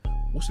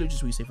What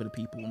solutions would you say for the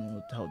people in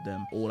order to help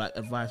them, or like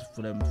advice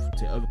for them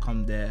to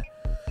overcome their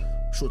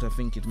short-term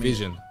thinking?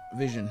 Vision.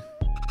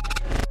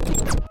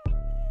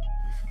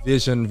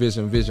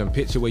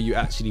 Picture where you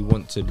actually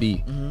want to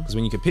be, because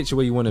when you can picture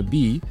where you want to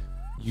be,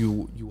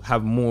 you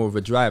have more of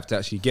a drive to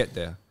actually get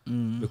there.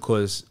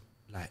 Because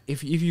like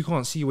if you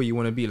can't see where you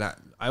want to be, like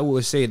I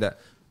always say that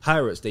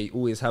pirates, they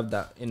always have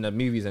that in the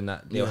movies, and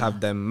that they'll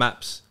have them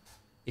maps.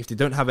 If they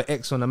don't have an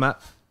X on the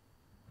map,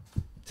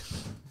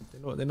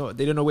 they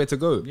don't know where to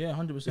go. Yeah,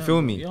 100%. You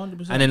feel me? Yeah,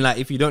 100%. And then like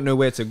if you don't know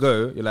where to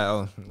go, you're like,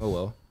 oh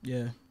well.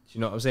 Yeah. You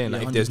know what I'm saying?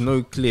 Like Yeah, if there's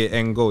no clear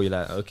end goal, you're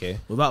like, okay.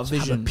 Without So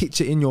have vision, a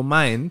picture in your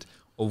mind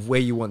of where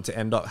you want to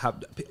end up.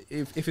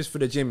 If it's for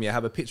the gym,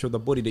 have a picture of the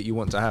body that you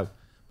want to have.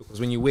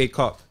 Because when you wake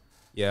up,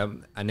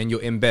 and then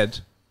you're in bed,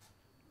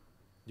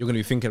 you're gonna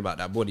be thinking about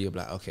that body. You're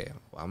like, okay,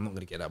 well, I'm not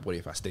gonna get that body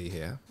if I stay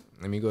here.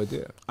 Let me go do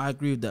it. I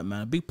agree with that,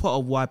 man. A big part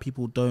of why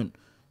people don't,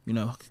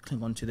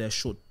 cling on to their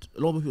short. A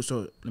lot of people. So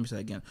let me say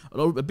that again.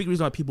 A big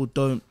reason why people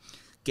don't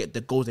get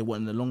the goals they want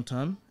in the long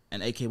term,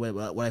 and aka where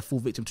they fall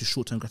victim to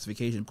short term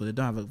gratification because they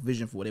don't have a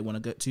vision for what they want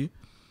to get to.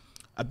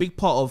 A big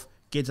part of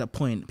getting to that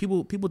point,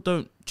 people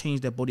don't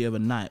change their body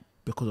overnight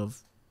because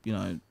of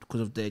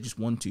they just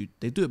want to.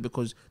 They do it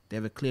because they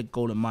have a clear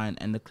goal in mind,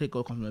 and the clear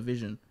goal comes from a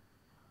vision.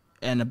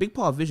 And a big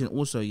part of vision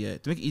also, to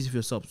make it easy for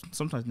yourself,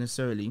 sometimes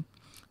necessarily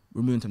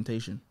removing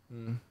temptation.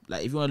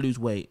 Like if you want to lose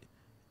weight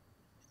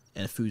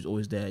and the food's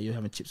always there, you're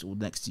having chips all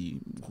next to you.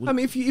 I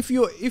mean, if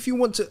you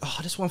want to,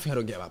 that's one thing I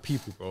don't get about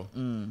people, bro.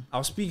 I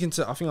was speaking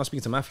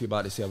to Matthew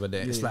about this the other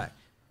day. It's like,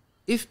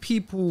 if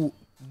people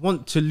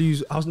want to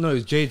lose, it was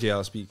JJ I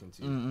was speaking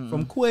to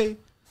from Quay.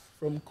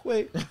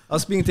 I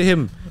was speaking to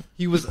him.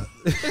 He was like,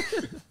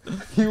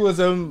 we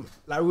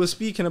were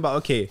speaking about,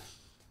 okay,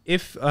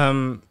 if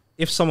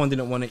someone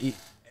didn't want to eat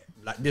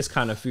like this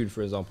kind of food,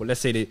 for example,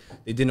 let's say they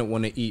didn't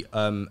want to eat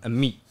a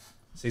meat.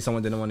 Say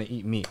someone didn't want to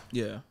eat meat.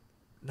 Yeah.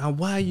 Now,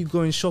 why are you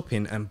going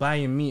shopping and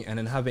buying meat and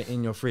then have it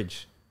in your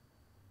fridge?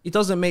 It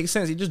doesn't make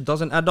sense. It just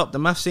doesn't add up. The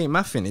maths ain't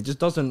mathing. It just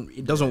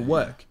doesn't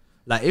work.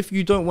 Like if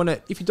you don't want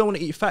to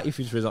eat fatty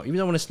foods, for example, if you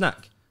don't want to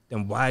snack,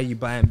 then why are you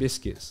buying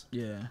biscuits?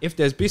 Yeah. If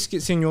there's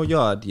biscuits in your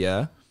yard,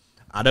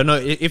 I don't know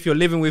if you're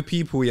living with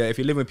people. If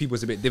you're living with people,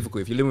 it's a bit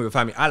difficult. If you're living with a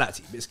family, I like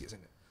to eat biscuits in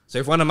it. So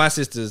if one of my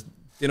sisters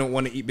didn't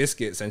want to eat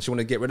biscuits and she want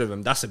to get rid of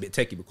them, that's a bit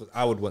techie because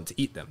I would want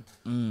to eat them.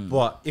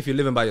 But if you're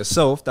living by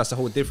yourself, that's a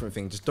whole different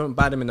thing. Just don't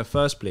buy them in the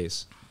first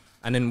place.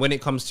 And then when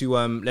it comes to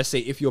let's say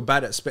if you're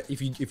bad at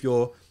if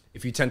you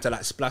tend to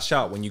like splash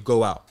out when you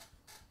go out,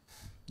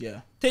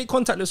 take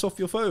contactless off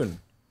your phone.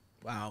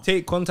 Wow.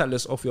 Take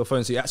contactless off your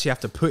phone, so you actually have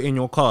to put in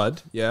your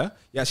card. You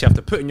actually have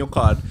to put in your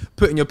card,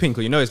 put in your pin,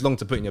 because you know it's long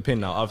to put in your pin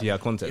now after you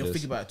have contactless. You're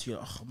thinking about it too.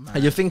 Oh, man.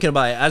 And you're thinking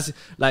about it as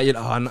like,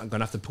 I'm not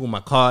gonna have to pull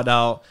my card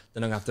out.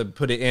 Then I'm gonna have to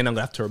put it in. I'm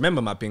gonna have to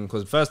remember my pin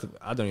because first,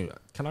 I don't even.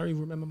 Can I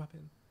even remember my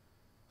pin?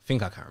 I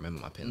think I can't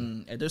remember my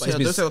pin. Don't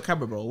say a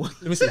camera, bro.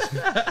 Let me see.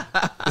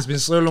 It's been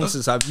so long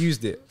since I've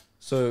used it.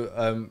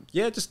 So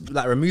just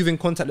like removing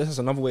contactless is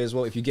another way as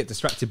well. If you get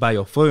distracted by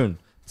your phone.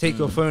 Take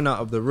your phone out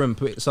of the room,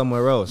 put it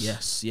somewhere else.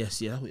 Yes.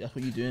 That's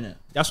what you do, innit?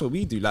 That's what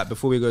we do. Like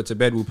before we go to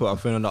bed, we'll put our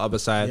phone on the other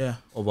side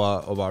of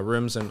our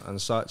rooms and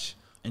such.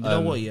 And you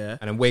know what, And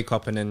then wake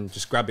up and then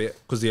just grab it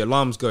because the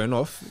alarm's going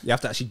off. You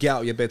have to actually get out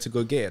of your bed to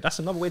go get it. That's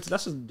another way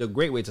that's a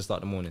great way to start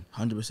the morning.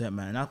 100%,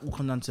 man. And that will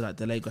come down to like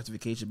delayed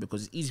gratification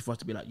because it's easy for us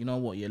to be like, you know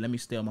what, let me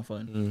stay on my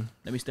phone.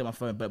 Let me stay on my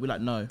phone. But we're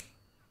like, no.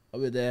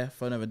 Over there,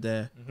 phone over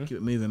there, keep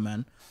it moving,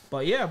 man.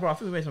 But yeah, bro, I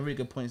think we made some really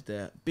good points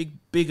there. Big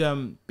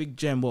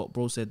gem what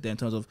bro said there in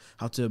terms of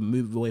how to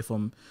move away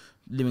from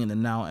living in the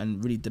now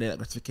and really delay that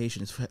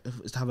gratification is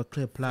to have a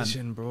clear plan.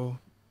 Vision, bro.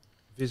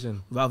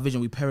 Vision. Without vision,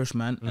 we perish,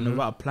 man. And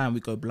without a plan, we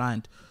go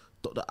blind.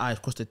 Dot the I's,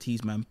 cross the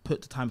T's, man.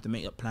 Put the time to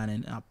make that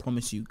planning, and I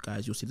promise you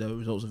guys, you'll see the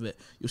results of it.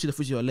 You'll see the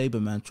fruits of your labor,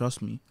 man.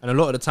 Trust me. And a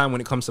lot of the time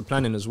when it comes to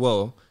planning as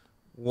well,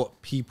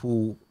 what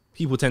people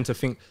tend to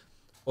think,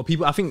 or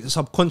people, I think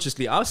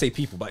subconsciously, I'll say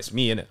people, but it's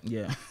me, innit?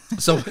 Yeah.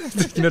 So,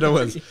 you know the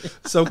words.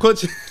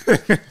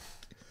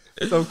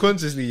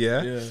 Subconsciously,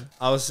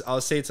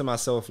 I'll say to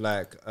myself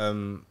like,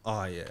 I've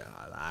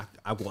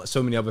got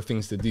so many other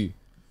things to do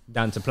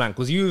than to plan.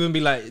 Because you even be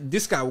like,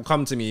 this guy will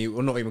come to me,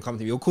 or not even come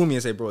to me, he'll call me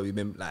and say, bro,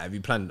 have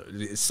you planned?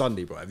 It's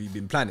Sunday, bro. Have you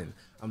been planning?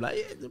 I'm like,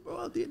 yeah, bro,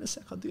 I'll do it in a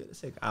sec.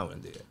 I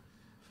won't do it.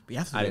 But you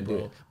have to do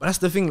it. But that's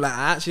the thing, like,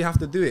 I actually have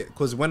to do it.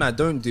 Because when I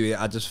don't do it,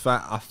 I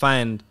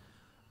find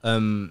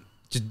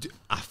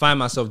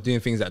myself doing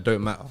things that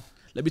don't matter.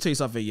 Let me tell you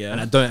something, and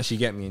I don't actually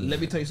get me.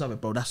 Let me tell you something,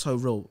 bro. That's so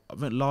real. I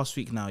went last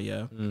week now,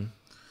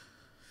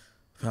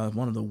 found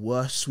one of the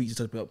worst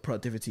weeks about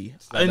productivity.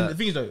 Like and the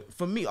thing is, though,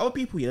 for me, other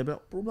people, they're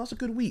like, bro, that's a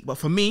good week. But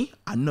for me,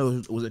 I know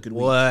it was a good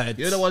week. What?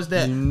 You know the ones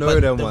there. You know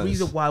them the ones.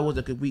 reason why it was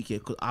a good week here,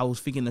 because I was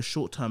thinking the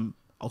short term.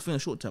 I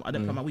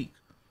didn't plan my week.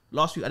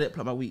 Last week, I didn't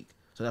plan my week.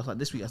 So that's like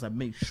this week, I was like,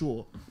 make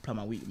sure I plan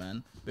my week,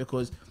 man.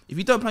 Because if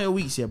you don't plan your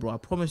weeks here, bro, I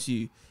promise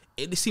you,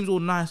 it seems all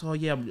nice. Oh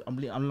yeah,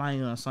 I'm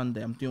lying on a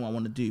Sunday. I'm doing what I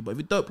want to do. But if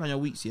you don't plan your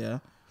weeks, you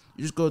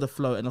just go with the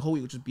flow, and the whole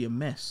week will just be a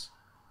mess.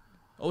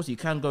 Obviously, you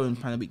can go and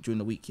plan a week during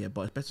the week,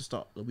 but it's better to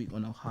start the week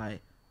on a high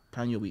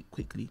plan your week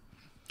quickly.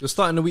 You're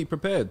starting the week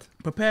prepared.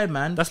 Prepared,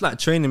 man. That's like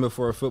training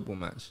before a football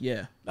match.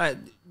 Yeah. Like,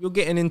 you're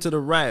getting into the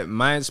right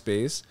mind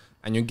space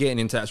and you're getting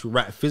into actual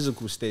right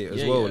physical state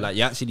as well. Yeah. Like,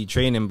 you're actually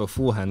training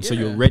beforehand, so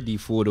you're ready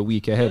for the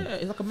week ahead. Yeah,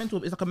 it's like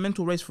a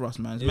mental race for us,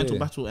 man. It's a mental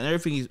battle, and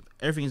everything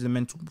is a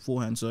mental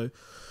beforehand. So,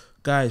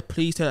 guys,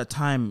 please take that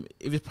time.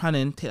 If you're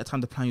planning, take that time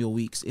to plan your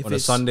weeks. If on a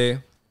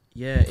Sunday,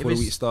 before the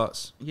week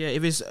starts. Yeah,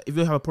 if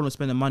you have a problem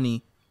spending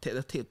money, take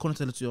a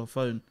contact to your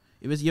phone.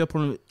 If you have a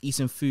problem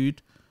eating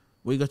food,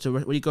 when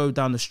you go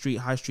down the street,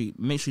 high street,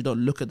 make sure you don't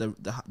look at the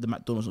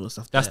McDonald's or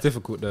stuff. That's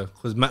difficult though,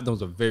 because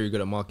McDonald's are very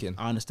good at marketing.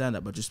 I understand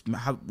that, but just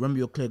remember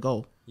your clear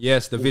goal.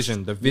 Yes, the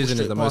vision. The vision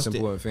is the most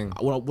important thing.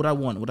 What I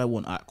want.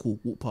 Alright, cool.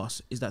 Walk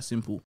past. It's that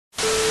simple.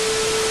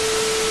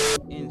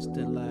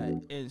 Insta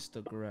like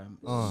Instagram,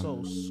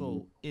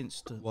 so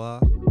instant.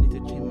 What? Need to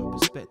change my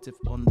perspective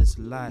on this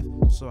life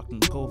so I can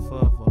go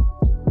further.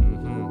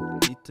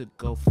 Need to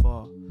go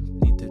far.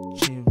 Need to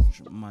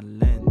change my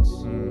lens.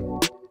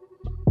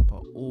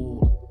 But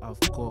all I've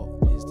got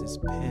is this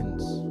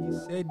pens. He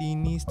said he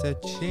needs to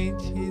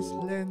change his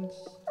lens.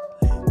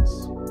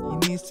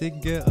 He needs to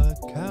get a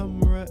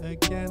camera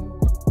again.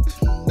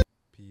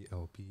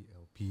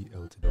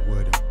 PL to the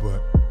word of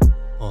but.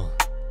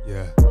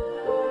 Yeah.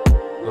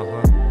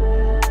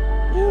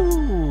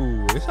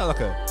 Ooh, it sounds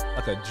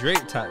like a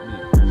Drake type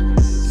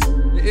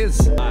beat. It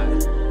is.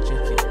 Alright,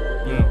 check it.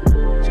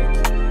 Check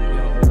it.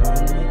 I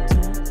need to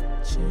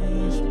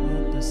change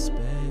my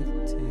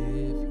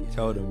perspective.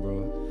 Tell them, bro.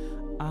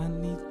 I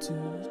need to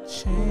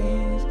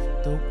change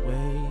the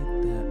way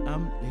that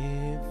I'm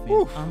living.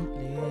 Oof. I'm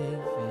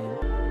living.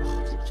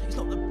 It's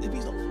not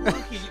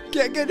funky.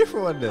 Get a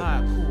different one then.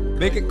 Alright, cool.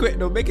 Make it quick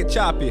though, make it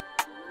choppy.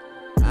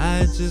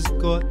 I just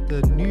got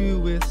the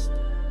newest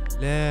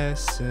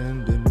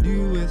lesson. The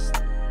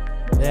newest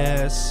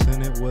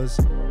lesson. It was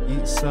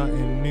eat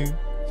something new.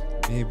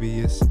 Maybe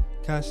it's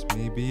cash,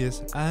 maybe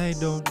it's I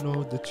don't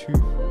know the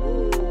truth.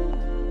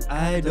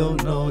 I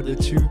don't know the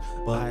truth,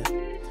 but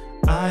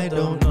I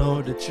don't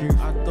know the truth.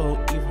 I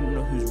don't even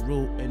know who's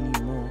real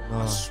anymore.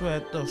 I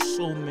swear there's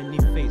so many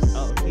fakes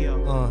out here.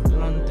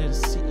 London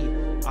City,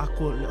 I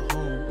call it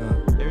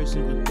home. Every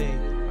single day,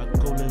 I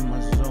go in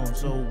my zone.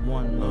 So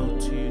 1, no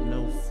 2,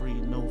 no 3,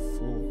 no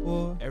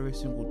 4. Every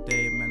single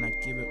day, man, I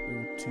give it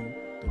all to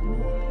the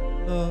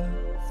Lord.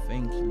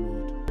 Thank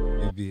you,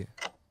 Lord. Maybe.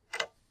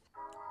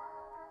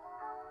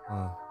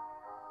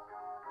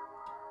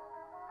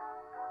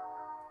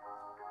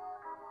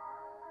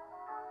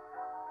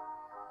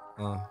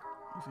 What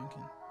you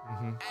thinking?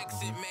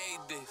 Exit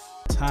made this.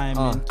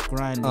 Timing,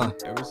 grinding,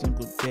 every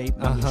single day,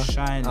 man, he's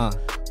shining.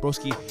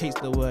 Broski hates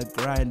the word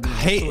grinding.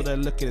 I saw that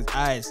look in his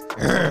eyes.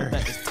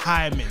 That is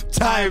timing.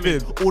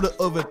 All the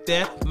over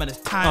there, man, it's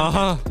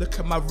timing. Look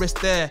at my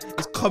wrist there.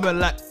 It's coming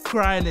like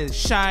grinding,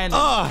 shining.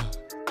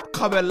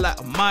 Coming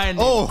like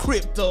mining,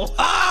 crypto.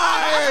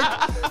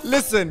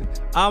 Listen,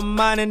 I'm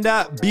mining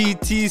that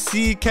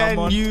BTC.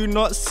 Can you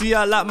not see?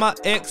 I like my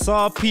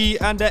XRP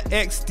and the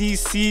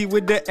XDC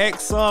with the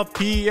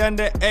XRP and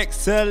the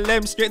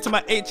XLM straight to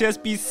my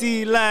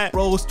HSBC. Like,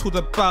 bros talked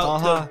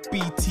about the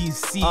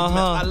BTC. Man,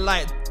 I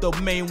like the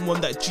main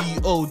one, that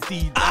God.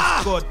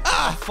 That's God,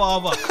 my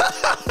father.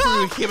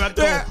 Through him, I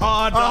go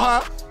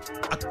harder.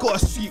 I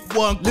got a sweet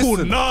one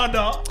called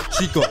Nana.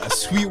 She got a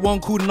sweet one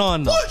called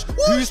Nana.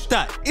 Who's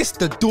that? It's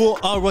the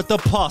daughter of the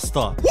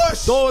pastor.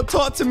 Don't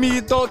talk to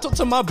me, don't talk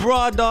to my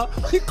brother.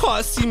 You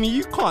can't see me,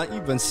 you can't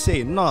even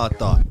say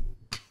nada.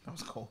 That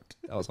was cold.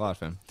 That was hard,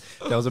 fam.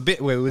 There was a bit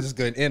where we were just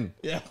going in.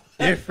 Yeah.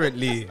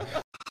 Differently.